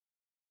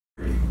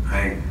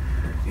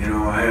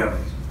I have,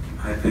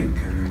 I think,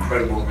 an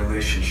incredible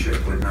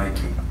relationship with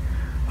Nike,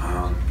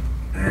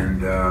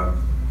 and I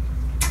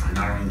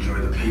don't enjoy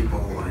the people.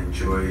 I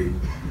enjoy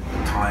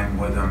the time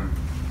with them,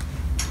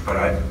 but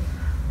I've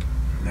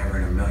never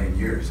in a million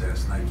years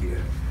asked Nike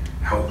to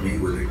help me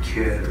with a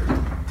kid or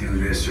do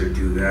this or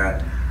do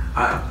that.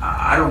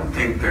 I don't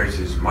think there's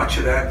as much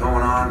of that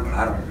going on, but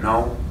I don't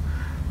know.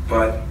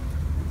 But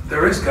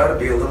there has got to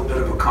be a little bit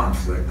of a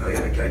conflict.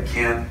 I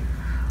can't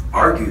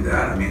argue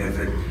that. I mean, if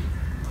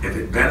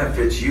it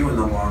benefits you in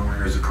the long run,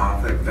 there's a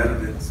conflict.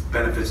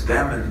 Benefits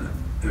them, and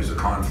there's a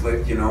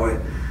conflict. You know,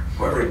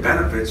 whoever it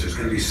benefits, there's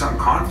going to be some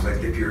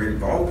conflict if you're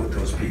involved with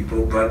those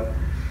people. But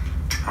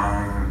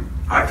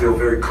I feel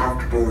very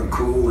comfortable and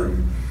cool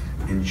and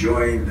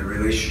enjoying the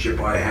relationship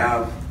I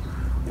have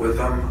with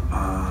them.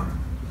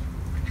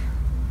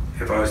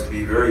 If I was to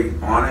be very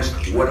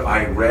honest, what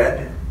I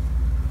read,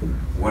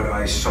 what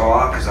I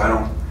saw, because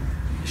I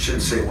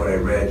shouldn't say what I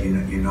read, you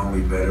know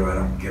me better, I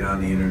don't get on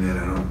the internet,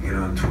 I don't get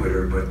on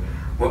Twitter, but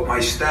what my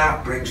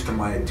staff brings to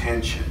my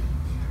attention,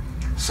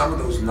 some of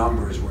those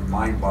numbers were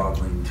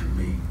mind-boggling to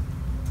me.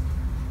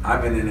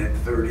 I've been in it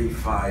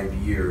 35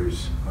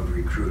 years of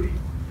recruiting,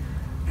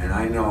 and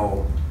I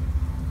know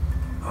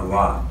a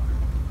lot,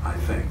 I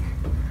think,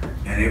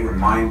 and they were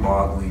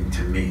mind-boggling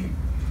to me.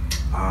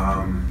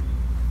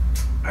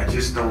 I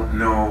just don't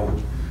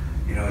know,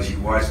 as you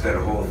watch that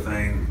whole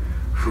thing,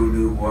 who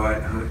knew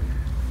what,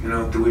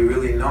 do we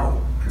really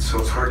know? And so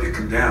it's hard to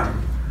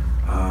condemn.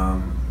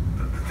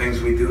 The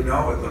things we do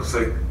know, it looks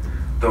like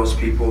those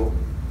people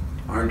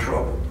are in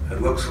trouble.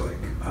 It looks like.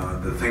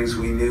 The things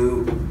we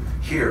knew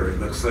here, it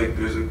looks like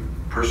there's a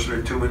person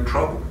or two in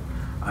trouble.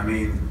 I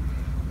mean,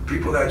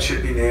 people that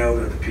should be nailed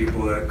are the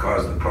people that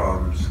cause the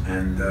problems.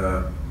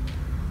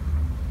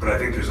 But I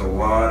think there's a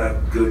lot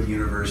of good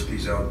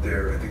universities out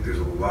there. I think there's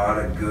a lot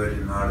of good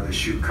in a lot of the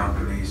shoe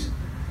companies.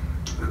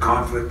 The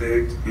conflict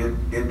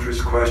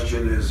interest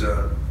question is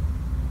a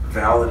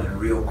valid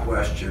and real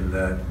question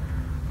that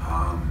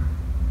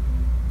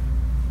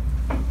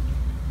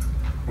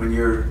when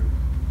you're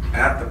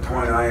at the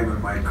point I am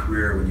in my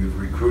career, when you've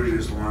recruited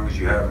as long as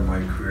you have in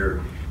my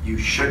career, you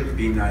shouldn't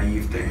be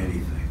naive to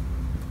anything.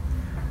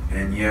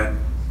 And yet,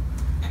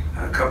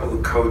 a couple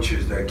of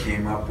coaches that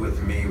came up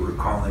with me were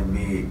calling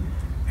me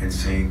and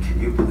saying,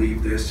 can you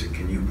believe this or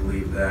can you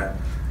believe that?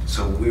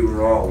 So we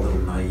were all a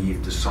little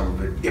naive to some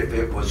of it, if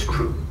it was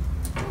true.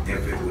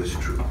 If it was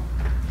true.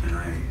 And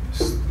I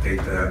state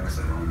that because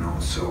I don't know.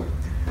 So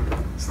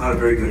it's not a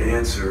very good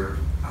answer,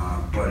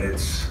 but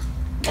it's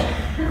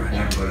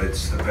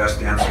the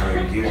best answer I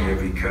can give you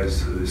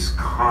because of this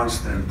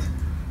constant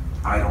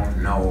I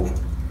don't know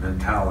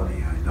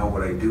mentality. I know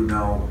what I do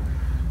know,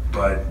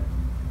 but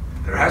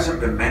there hasn't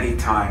been many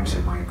times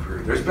in my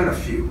career. There's been a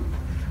few,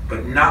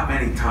 but not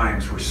many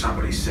times where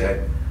somebody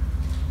said,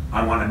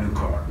 I want a new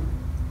car.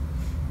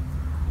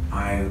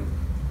 I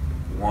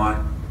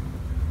want,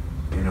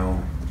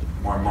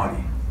 more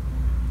money.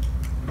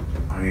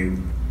 I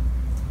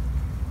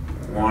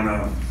want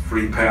a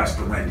free pass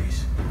to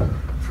Wendy's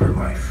for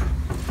life.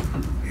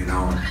 What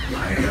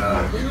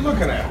are you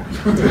looking at?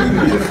 To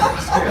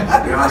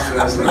be honest with you,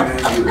 I was looking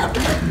at you.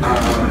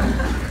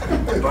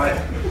 But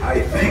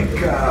I think,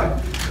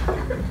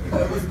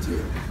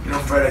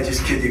 Fred, I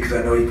just kid you because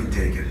I know you can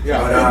take it. Yeah.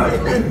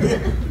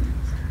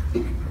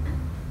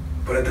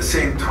 But at the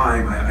same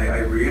time, I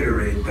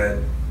reiterate that,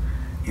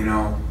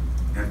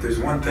 if there's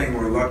one thing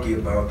we're lucky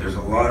about, there's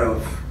a lot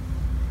of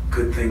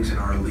good things in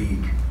our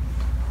league.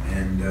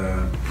 And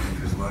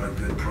there's a lot of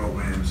good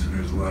programs, and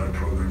there's a lot of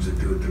programs that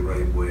do it the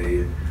right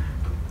way.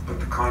 But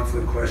the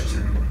conflict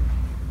question,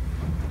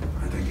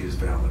 I think, is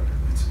valid.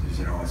 It's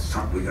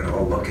something we got to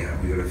all look at.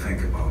 We got to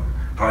think about.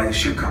 Probably the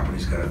shoe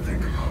company's got to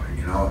think about it.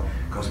 It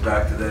goes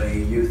back to that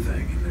AAU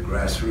thing and the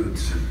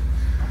grassroots,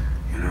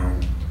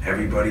 and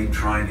everybody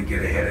trying to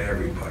get ahead of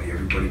everybody.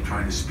 Everybody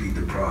trying to speed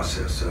the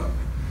process up.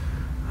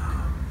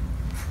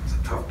 It's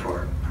a tough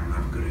part. I don't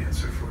have a good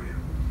answer for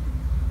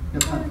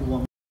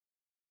you.